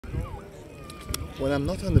when I'm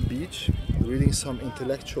not on the beach reading some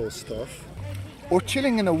intellectual stuff or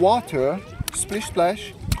chilling in the water, splish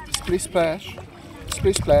splash, splish splash,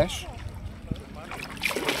 splish splash.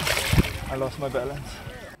 I lost my balance.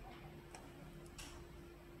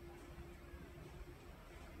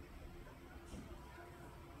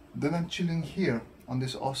 Then I'm chilling here on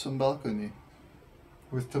this awesome balcony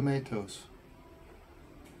with tomatoes.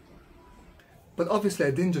 But obviously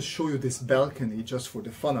I didn't just show you this balcony just for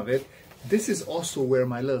the fun of it. This is also where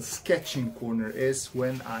my little sketching corner is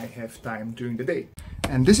when I have time during the day.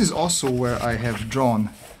 And this is also where I have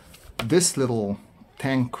drawn this little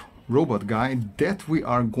tank robot guy that we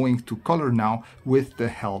are going to color now with the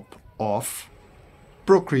help of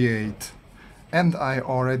Procreate. And I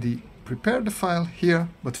already prepared the file here,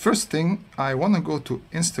 but first thing I want to go to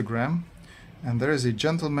Instagram, and there is a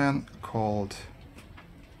gentleman called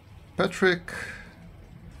Patrick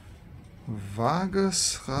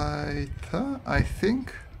Vagesreiter, I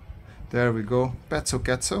think. There we go, Pezzo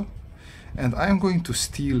Cazzo. And I'm going to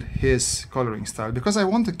steal his coloring style because I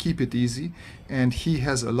want to keep it easy, and he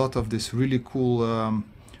has a lot of this really cool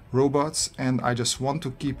robots, and I just want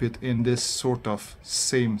to keep it in this sort of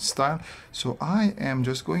same style. So I am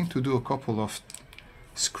just going to do a couple of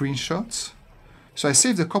screenshots. So I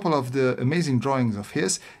saved a couple of the amazing drawings of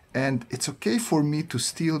his, and it's okay for me to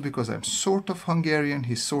steal because I'm sort of Hungarian,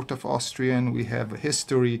 he's sort of Austrian, we have a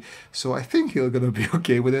history, so I think he's gonna be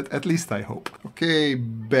okay with it, at least I hope. Okay,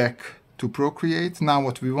 back to Procreate. Now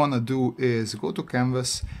what we want to do is go to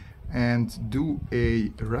Canvas and do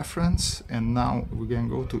a reference, and now we can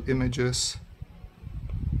go to images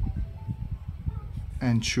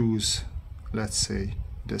and choose, let's say,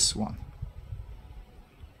 this one.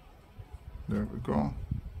 There we go.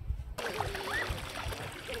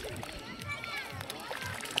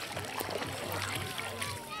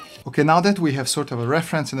 Okay, now that we have sort of a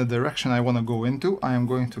reference in the direction I want to go into, I am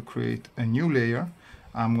going to create a new layer.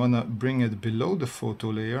 I'm going to bring it below the photo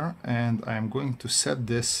layer, and I'm going to set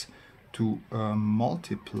this to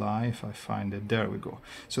multiply, if I find it. There we go.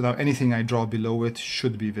 So now anything I draw below it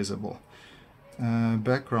should be visible.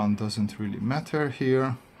 Background doesn't really matter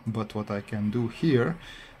here, but what I can do here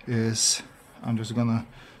is I'm just gonna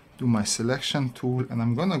do my selection tool, and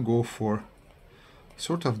I'm gonna go for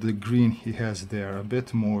sort of the green he has there, a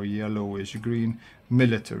bit more yellowish green,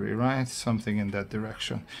 military, right? Something in that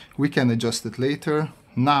direction. We can adjust it later.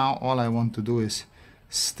 Now all I want to do is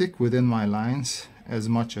stick within my lines as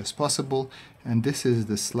much as possible, and this is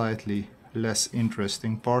the slightly less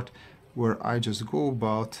interesting part where I just go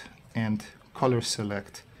about and color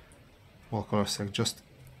select. Well, color select, just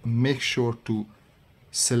make sure to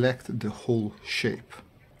select the whole shape.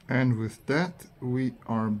 And with that we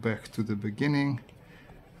are back to the beginning,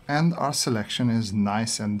 and our selection is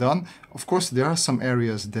nice and done. Of course there are some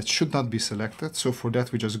areas that should not be selected, so for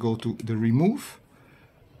that we just go to the remove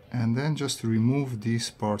and then just remove these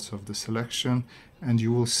parts of the selection, and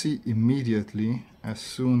you will see immediately as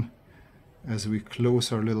soon as we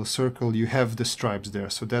close our little circle you have the stripes there,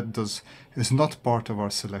 so that is not part of our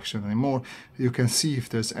selection anymore. You can see if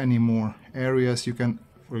there's any more areas. You can,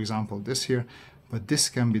 for example, this here, but this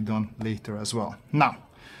can be done later as well. Now,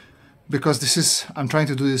 because I'm trying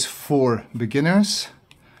to do this for beginners,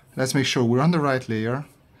 let's make sure we're on the right layer.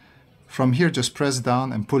 From here just press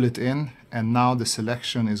down and pull it in, and now the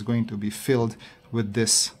selection is going to be filled with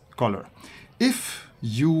this color. If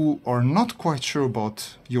you are not quite sure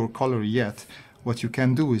about your color yet, what you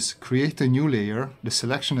can do is create a new layer. The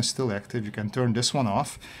selection is still active, you can turn this one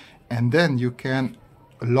off, and then you can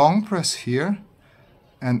long press here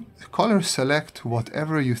and color select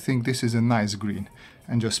whatever you think this is a nice green,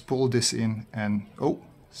 and just pull this in, and oh,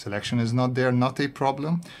 selection is not there, not a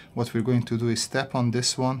problem. What we're going to do is tap on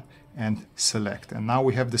this one and select, and now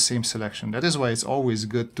we have the same selection. That is why it's always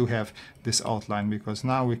good to have this outline, because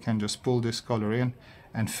now we can just pull this color in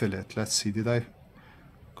and fill it. Let's see, did I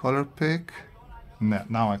color pick? No,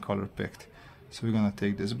 now I color picked. So we're gonna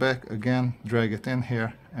take this back again, drag it in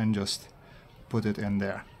here and just put it in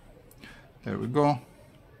there. There we go.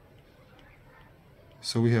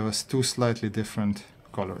 So we have two slightly different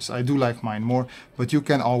colors. I do like mine more, but you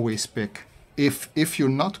can always pick if you're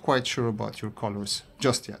not quite sure about your colors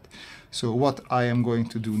just yet. So what I am going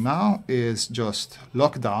to do now is just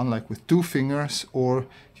lock down, like with 2 fingers, or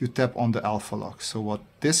you tap on the alpha lock. So what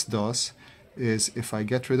this does is, if I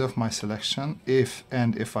get rid of my selection,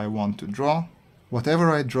 if I want to draw,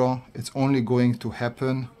 whatever I draw, it's only going to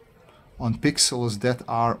happen on pixels that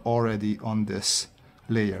are already on this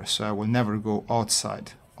layer. So I will never go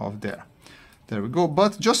outside of there. There we go.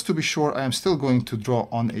 But just to be sure, I am still going to draw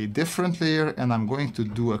on a different layer, and I'm going to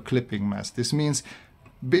do a clipping mask. This means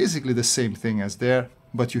basically the same thing as there,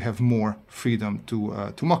 but you have more freedom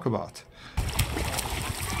to muck about.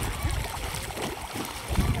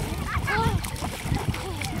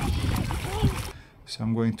 So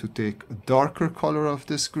I'm going to take a darker color of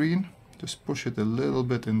this green, just push it a little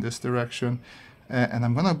bit in this direction, and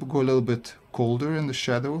I'm gonna go a little bit colder in the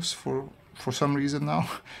shadows for some reason now.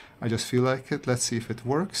 I just feel like it. Let's see if it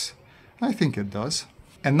works. I think it does.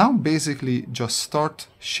 And now basically just start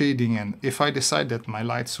shading in. If I decide that my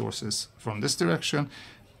light source is from this direction,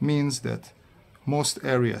 means that most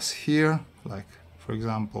areas here, like for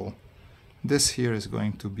example, this here is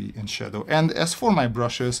going to be in shadow. And as for my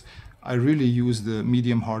brushes, I really use the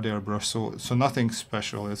medium hard airbrush, so nothing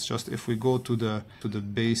special. It's just if we go to the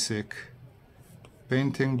basic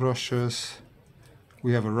painting brushes,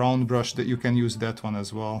 we have a round brush that you can use that one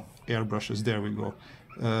as well. Airbrushes, there we go.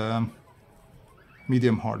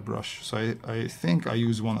 Medium hard brush. So I think I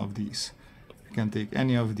use one of these. You can take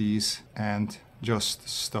any of these and just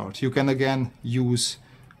start. You can again use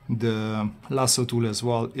the lasso tool as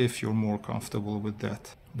well if you're more comfortable with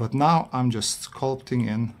that. But now I'm just sculpting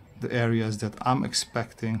in the areas that I'm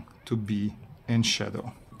expecting to be in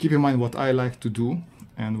shadow. Keep in mind what I like to do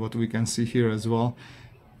and what we can see here as well.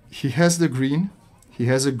 He has the green, he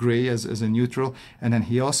has a gray as a neutral, and then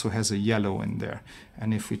he also has a yellow in there.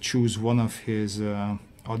 And if we choose one of his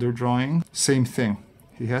other drawing, same thing.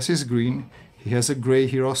 He has his green, he has a gray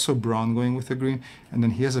here, also brown going with the green, and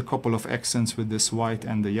then he has a couple of accents with this white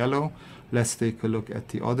and the yellow. Let's take a look at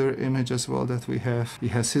the other image as well that we have. He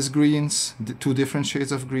has his greens, two different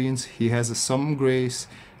shades of greens, he has some grays,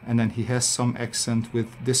 and then he has some accent with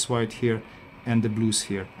this white here and the blues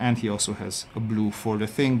here, and he also has a blue for the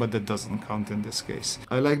thing, but that doesn't count in this case.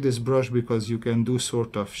 I like this brush because you can do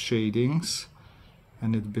sort of shadings,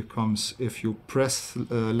 and it becomes, if you press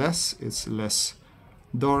less, it's less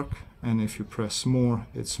dark, and if you press more,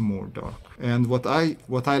 it's more dark. And what I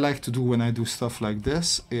like to do when I do stuff like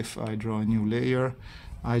this, if I draw a new layer,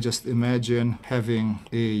 I just imagine having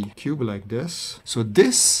a cube like this. So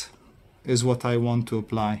this is what I want to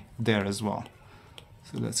apply there as well.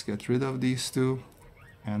 So let's get rid of these two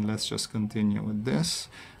and let's just continue with this.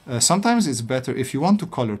 Sometimes it's better, if you want to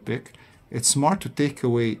color pick, it's smart to take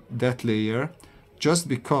away that layer just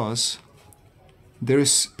because there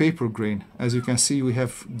is paper grain. As you can see, we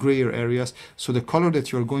have grayer areas. So the color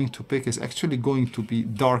that you're going to pick is actually going to be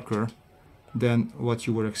darker than what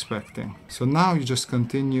you were expecting. So now you just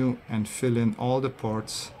continue and fill in all the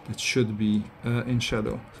parts that should be in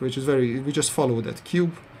shadow. So which is we just follow that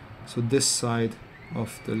cube. So this side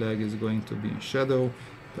of the leg is going to be in shadow.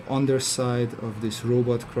 The underside of this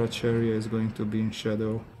robot crotch area is going to be in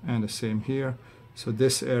shadow, and the same here. So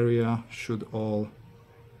this area should all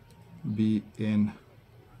be in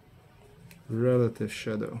relative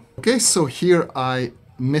shadow. Okay, so here I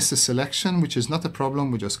miss a selection, which is not a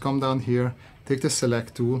problem. We just come down here, take the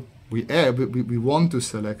select tool. We want to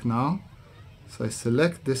select now. So I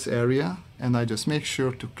select this area and I just make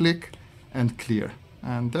sure to click and clear.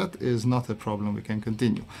 And that is not a problem, we can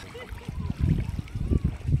continue.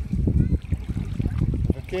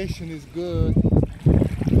 Vacation is good.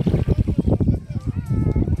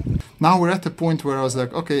 Now we're at the point where I was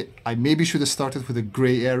like, okay, I maybe should have started with a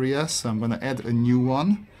gray area, so I'm gonna add a new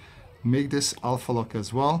one, make this alpha lock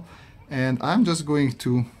as well, and I'm just going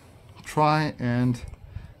to try, and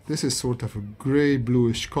this is sort of a gray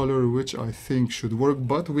bluish color, which I think should work,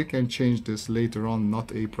 but we can change this later on,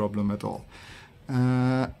 not a problem at all.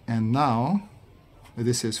 And now,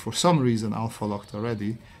 this is for some reason alpha locked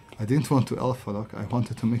already. I didn't want to alpha lock, I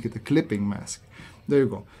wanted to make it a clipping mask. There you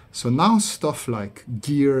go. So now stuff like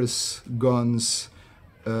gears, guns,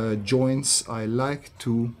 joints, I like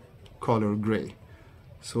to color gray.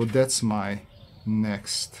 So that's my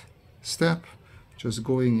next step. Just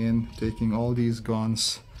going in, taking all these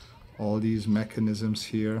guns, all these mechanisms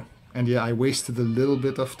here. And yeah, I wasted a little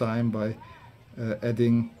bit of time by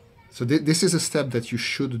adding. So this is a step that you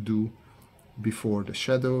should do before the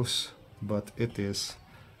shadows, but it is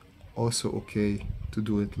also okay to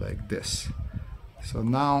do it like this. So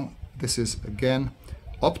now this is again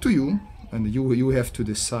up to you, and you have to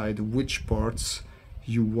decide which parts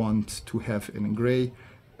you want to have in gray.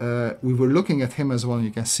 We were looking at him as well, and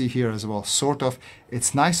you can see here as well, sort of,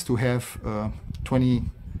 it's nice to have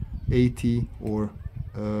 20-80 or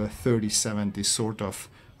 30-70 sort of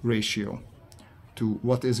ratio to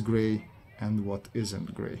what is gray and what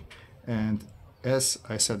isn't gray. And as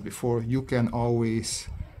I said before, you can always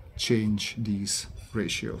change these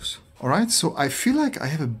ratios. All right, so I feel like I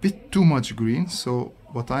have a bit too much green, so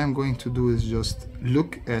what I am going to do is just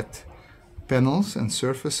look at panels and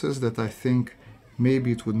surfaces that I think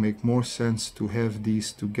maybe it would make more sense to have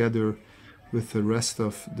these together with the rest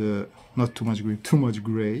of the, not too much green, too much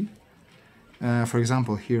gray. For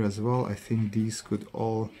example, here as well, I think these could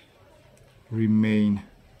all remain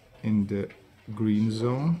in the green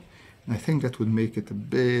zone. And I think that would make it a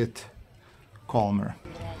bit calmer.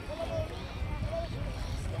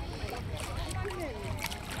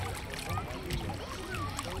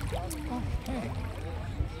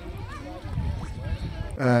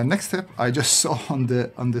 Next step, I just saw on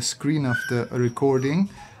the screen of the recording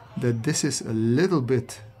that this is a little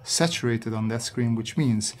bit saturated on that screen, which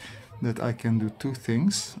means that I can do two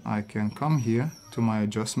things. I can come here to my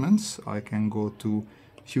adjustments. I can go to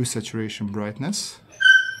hue, saturation, brightness.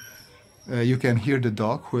 You can hear the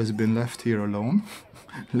dog who has been left here alone.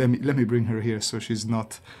 let me bring her here so she's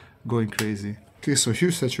not going crazy. Okay, so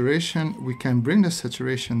hue, saturation, we can bring the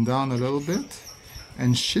saturation down a little bit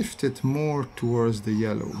and shift it more towards the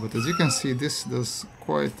yellow. But as you can see, this does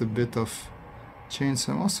quite a bit of change.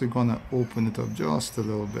 So I'm also gonna open it up just a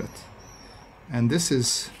little bit. And this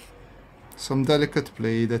is some delicate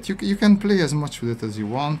play that you can play as much with it as you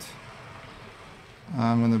want.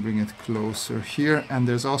 I'm gonna bring it closer here. And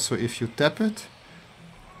there's also, if you tap it,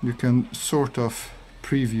 you can sort of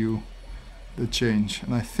preview the change.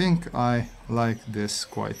 And I think I like this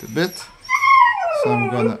quite a bit. So I'm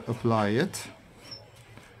gonna apply it.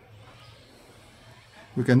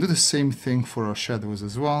 We can do the same thing for our shadows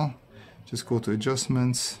as well. Just go to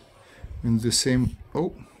adjustments and do the same.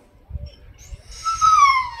 Oh,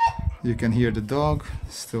 you can hear the dog,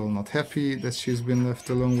 still not happy that she's been left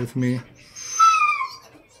alone with me.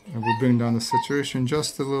 I will bring down the saturation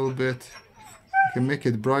just a little bit. We can make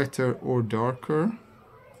it brighter or darker.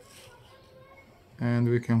 And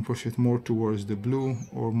we can push it more towards the blue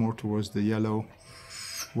or more towards the yellow.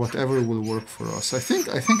 Whatever will work for us. I think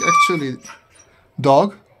actually,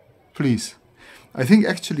 dog, please. I think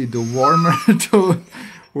actually the warmer tone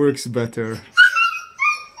works better.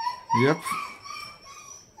 Yep.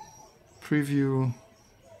 Preview.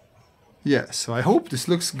 Yeah, so I hope this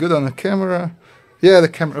looks good on the camera. Yeah, the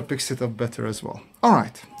camera picks it up better as well. All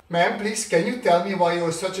right. Ma'am, please, can you tell me why you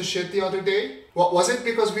were such a shit the other day? What was it,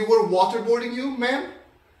 because we were waterboarding you, ma'am?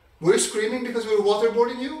 Were you screaming because we were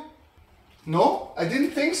waterboarding you? No, I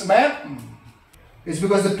didn't think so, ma'am. It's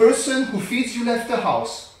because the person who feeds you left the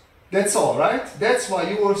house. That's all, right? That's why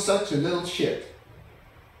you were such a little shit.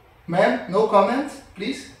 Ma'am, no comment,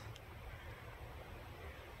 please.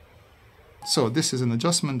 So this is an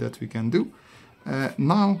adjustment that we can do.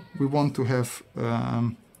 Now we want to have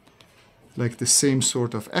like the same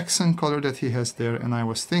sort of accent color that he has there, and I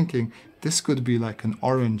was thinking this could be like an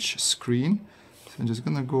orange screen. So I'm just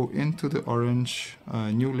gonna go into the orange,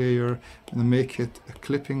 new layer, and make it a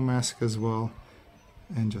clipping mask as well,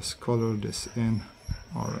 and just color this in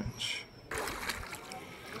orange.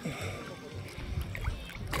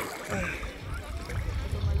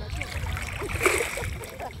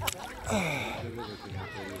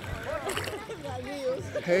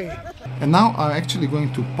 Hey. And now I'm actually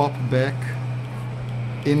going to pop back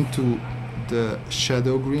into the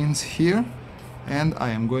shadow greens here, and I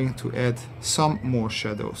am going to add some more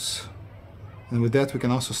shadows. And with that we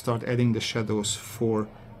can also start adding the shadows for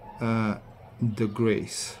the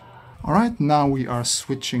grays. All right, now we are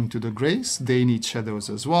switching to the grays. They need shadows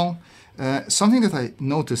as well. Something that I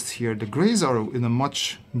noticed here, the grays are in a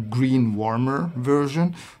much green warmer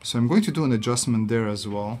version, so I'm going to do an adjustment there as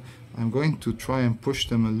well. I'm going to try and push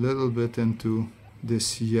them a little bit into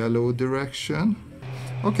this yellow direction.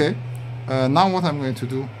 Okay, now what I'm going to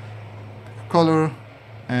do, color,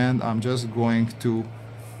 and I'm just going to,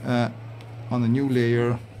 on a new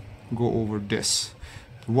layer, go over this.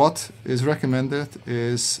 What is recommended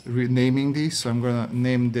is renaming these, so I'm going to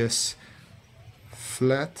name this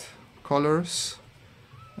flat colors.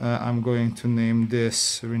 I'm going to name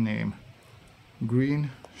this, rename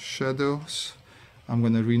green shadows. I'm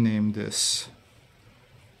going to rename this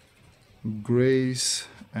grays,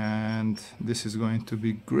 and this is going to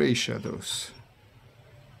be gray shadows.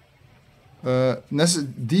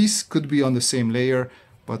 These could be on the same layer,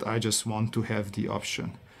 but I just want to have the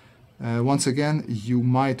option. Once again, you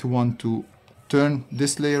might want to turn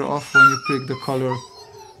this layer off when you pick the color.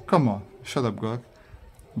 Come on, shut up, Gog.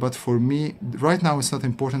 But for me, right now it's not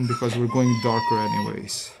important because we're going darker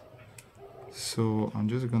anyways. So I'm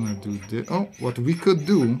just gonna do this. Oh, what we could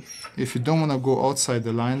do, if you don't want to go outside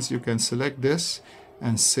the lines, you can select this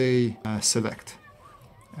and say select.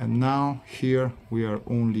 And now here we are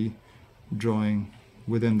only drawing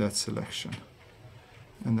within that selection.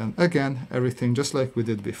 And then again, everything just like we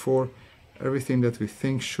did before, everything that we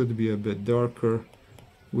think should be a bit darker,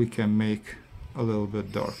 we can make a little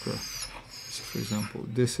bit darker. So for example,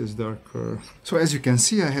 this is darker. So as you can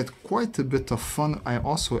see, I had quite a bit of fun. I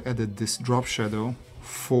also added this drop shadow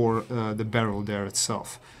for the barrel there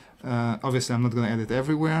itself. Obviously, I'm not going to add it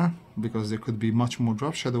everywhere because there could be much more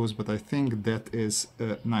drop shadows, but I think that is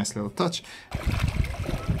a nice little touch.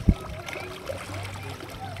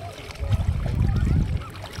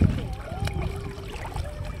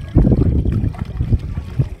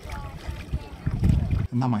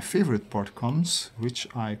 And now my favorite part comes, which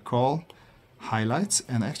I call highlights,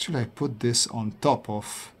 and actually I put this on top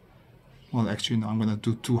of, well, actually no, I'm going to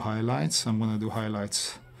do two highlights. I'm going to do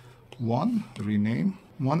highlights 1, rename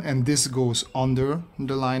 1, and this goes under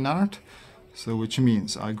the line art, so which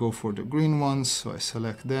means I go for the green ones, so I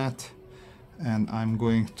select that, and I'm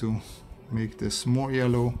going to make this more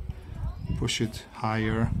yellow, push it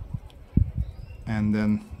higher, and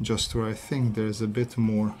then just where I think there's a bit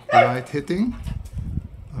more light hitting,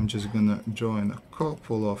 I'm just gonna join a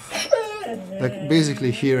couple of, like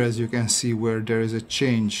basically here, as you can see, where there is a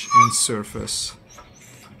change in surface.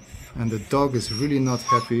 And the dog is really not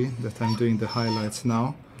happy that I'm doing the highlights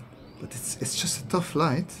now, but it's just a tough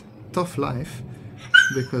life,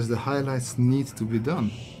 because the highlights need to be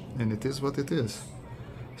done, and it is what it is.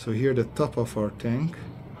 So here the top of our tank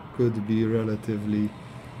could be relatively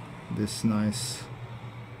this nice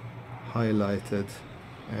highlighted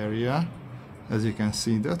area. As you can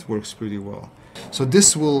see, that works pretty well. So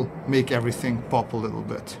this will make everything pop a little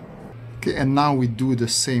bit. Okay, and now we do the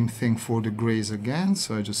same thing for the grays again.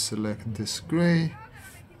 So I just select this gray,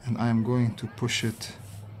 and I'm going to push it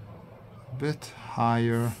a bit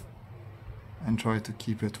higher and try to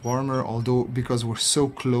keep it warmer. Although, because we're so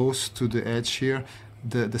close to the edge here,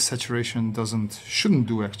 the saturation shouldn't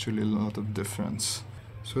do actually a lot of difference.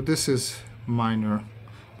 So this is minor,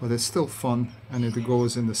 but it's still fun, and it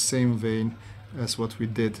goes in the same vein as what we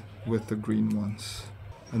did with the green ones.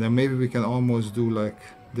 And then maybe we can almost do like,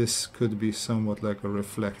 this could be somewhat like a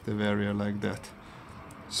reflective area like that.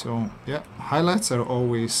 So yeah, highlights are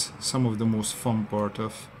always some of the most fun part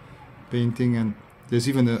of painting, and there's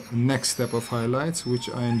even a next step of highlights which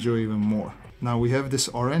I enjoy even more. Now we have this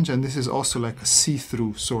orange, and this is also like a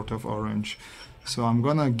see-through sort of orange. So I'm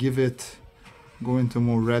gonna go into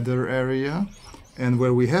more redder area. And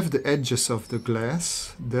where we have the edges of the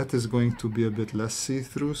glass, that is going to be a bit less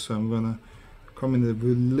see-through, so I'm gonna come in with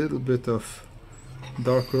a little bit of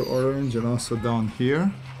darker orange, and also down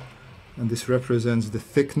here. And this represents the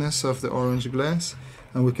thickness of the orange glass.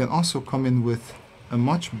 And we can also come in with a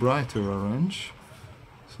much brighter orange.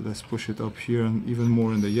 So let's push it up here and even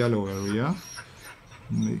more in the yellow area.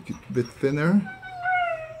 Make it a bit thinner.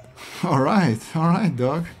 All right,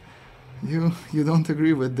 dog. You don't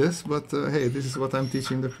agree with this, but hey, this is what I'm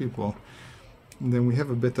teaching the people. And then we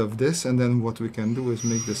have a bit of this, and then what we can do is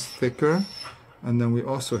make this thicker, and then we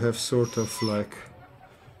also have sort of like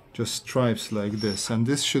just stripes like this, and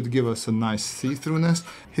this should give us a nice see-throughness.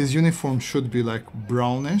 His uniform should be like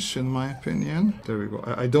brownish in my opinion. There we go.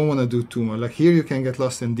 I don't want to do too much. Like here you can get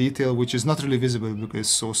lost in detail, which is not really visible because it's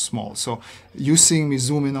so small. So you seeing me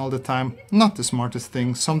zoom in all the time, not the smartest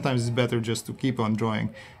thing. Sometimes it's better just to keep on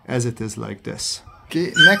drawing as it is like this.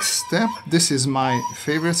 Okay, next step, this is my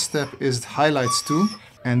favorite step, is highlights 2,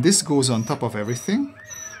 and this goes on top of everything,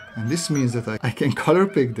 and this means that I can color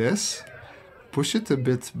pick this, push it a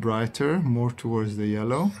bit brighter, more towards the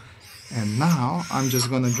yellow, and now I'm just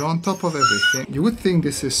gonna draw on top of everything. You would think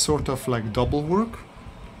this is sort of like double work,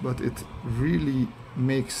 but it really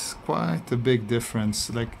makes quite a big difference.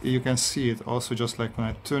 Like you can see it also, just like when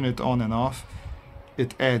I turn it on and off,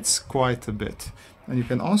 it adds quite a bit. And you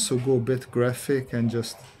can also go a bit graphic and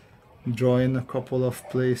just draw in a couple of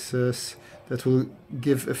places that will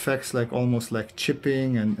give effects like almost like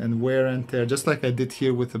chipping and wear and tear, just like I did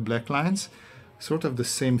here with the black lines. Sort of the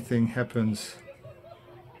same thing happens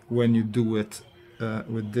when you do it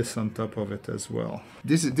with this on top of it as well.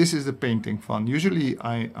 This is the painting fun. Usually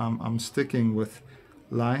I'm sticking with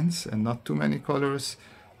lines and not too many colors,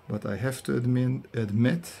 but I have to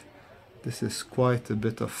admit this is quite a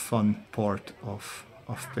bit of fun part of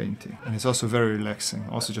painting, and it's also very relaxing.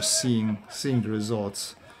 Also just seeing the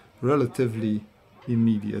results relatively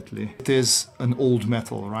immediately. It is an old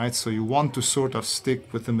metal, right? So you want to sort of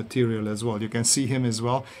stick with the material as well. You can see him as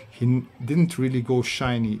well. He didn't really go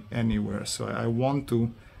shiny anywhere, so I want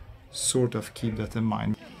to sort of keep that in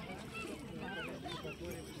mind.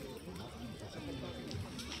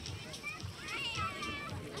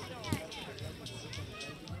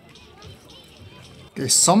 Okay,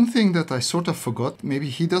 something that I sort of forgot, maybe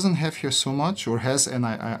he doesn't have here so much, or has, and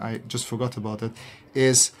I just forgot about it,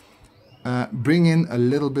 is bring in a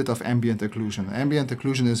little bit of ambient occlusion. Ambient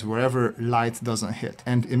occlusion is wherever light doesn't hit.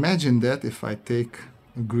 And imagine that if I take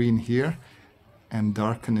a green here and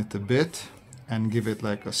darken it a bit and give it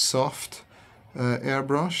like a soft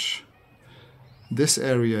airbrush, this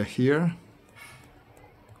area here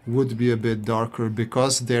would be a bit darker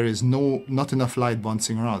because there is not enough light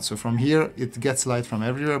bouncing around. So from here it gets light from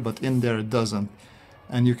everywhere, but in there it doesn't.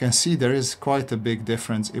 And you can see there is quite a big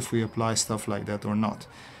difference if we apply stuff like that or not.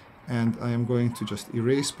 And I am going to just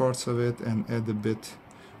erase parts of it and add a bit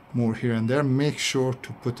more here and there. Make sure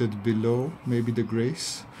to put it below maybe the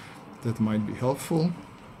grace. That might be helpful.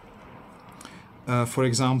 For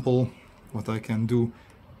example, what I can do,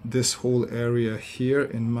 this whole area here,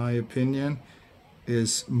 in my opinion,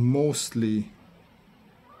 is mostly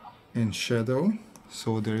in shadow.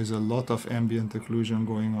 So there is a lot of ambient occlusion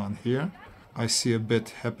going on here. I see a bit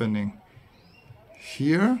happening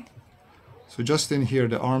here. So just in here,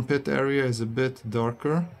 the armpit area is a bit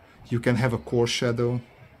darker. You can have a core shadow,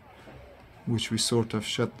 which we sort of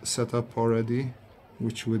set up already,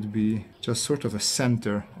 which would be just sort of a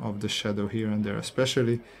center of the shadow here and there,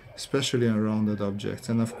 especially in rounded objects.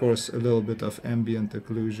 And of course, a little bit of ambient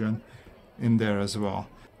occlusion in there as well.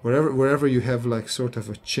 Wherever you have like sort of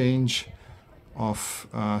a change of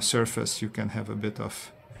surface, you can have a bit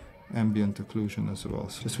of ambient occlusion as well.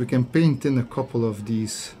 So we can paint in a couple of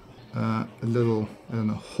these little, I don't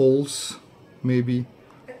know, holes maybe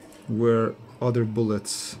where other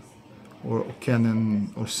bullets or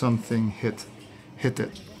cannon or something hit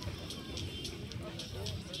it.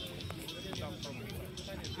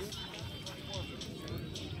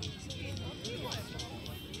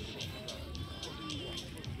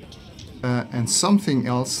 And something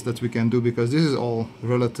else that we can do, because this is all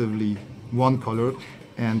relatively one color,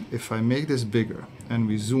 and if I make this bigger and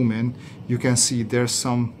we zoom in, you can see there's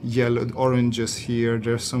some yellow, oranges here,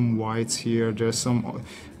 there's some whites here, there's some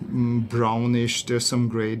brownish, there's some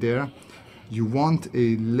gray there. You want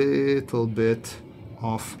a little bit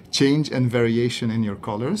of change and variation in your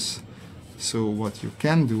colors. So what you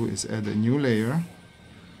can do is add a new layer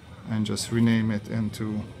and just rename it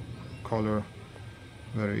into color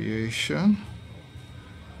variation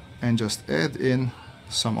and just add in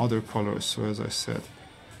some other colors. So as I said,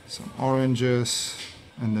 some oranges,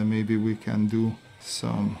 and then maybe we can do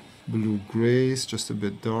some blue grays, just a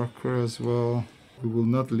bit darker as well. We will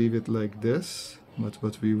not leave it like this, but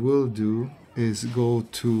what we will do is go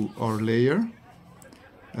to our layer,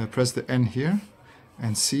 press the N here,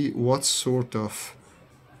 and see what sort of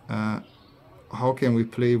how can we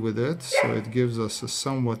play with it so it gives us a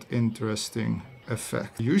somewhat interesting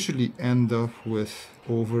effect. We usually end up with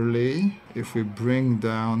overlay. If we bring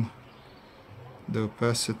down the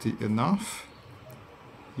opacity enough,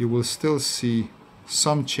 you will still see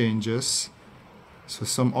some changes. So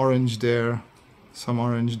some orange there, some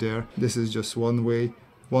orange there. This is just one way,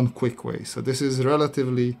 one quick way. So this is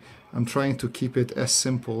relatively, I'm trying to keep it as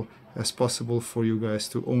simple as possible for you guys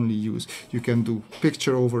to only use. You can do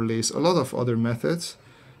picture overlays, a lot of other methods,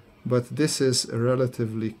 but this is a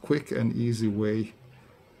relatively quick and easy way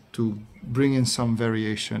to bring in some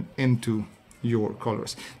variation into your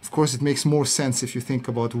colors. Of course, it makes more sense if you think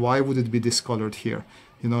about why would it be discolored here.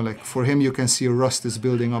 You know, like for him, you can see rust is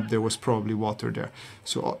building up. There was probably water there.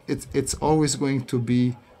 So it's always going to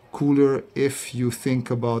be cooler if you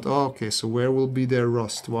think about, oh, okay, so where will be there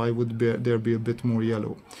rust? Why would there be a bit more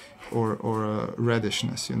yellow or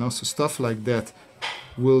reddishness, you know? So stuff like that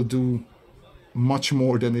will do much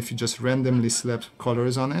more than if you just randomly slap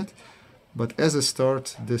colors on it. But as a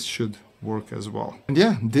start, this should work as well. And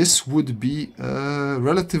yeah, this would be a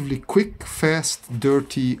relatively quick, fast,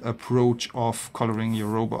 dirty approach of coloring your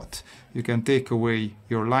robot. You can take away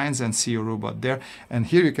your lines and see your robot there. And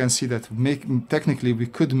here you can see that technically we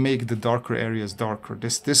could make the darker areas darker.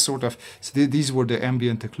 This sort of, so these were the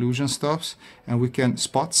ambient occlusion stops, and we can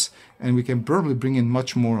spots, and we can probably bring in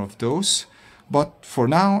much more of those. But for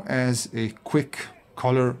now, as a quick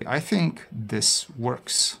color, I think this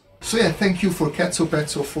works. So yeah, thank you for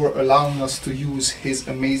Katso for allowing us to use his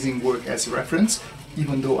amazing work as reference,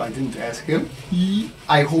 even though I didn't ask him.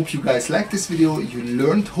 I hope you guys liked this video,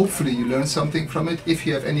 hopefully you learned something from it. If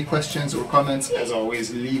you have any questions or comments, as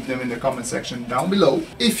always, leave them in the comment section down below.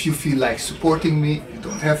 If you feel like supporting me, you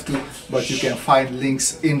don't have to, but you can find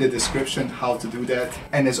links in the description how to do that.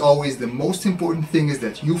 And as always, the most important thing is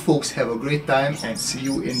that you folks have a great time, and see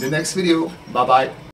you in the next video. Bye bye.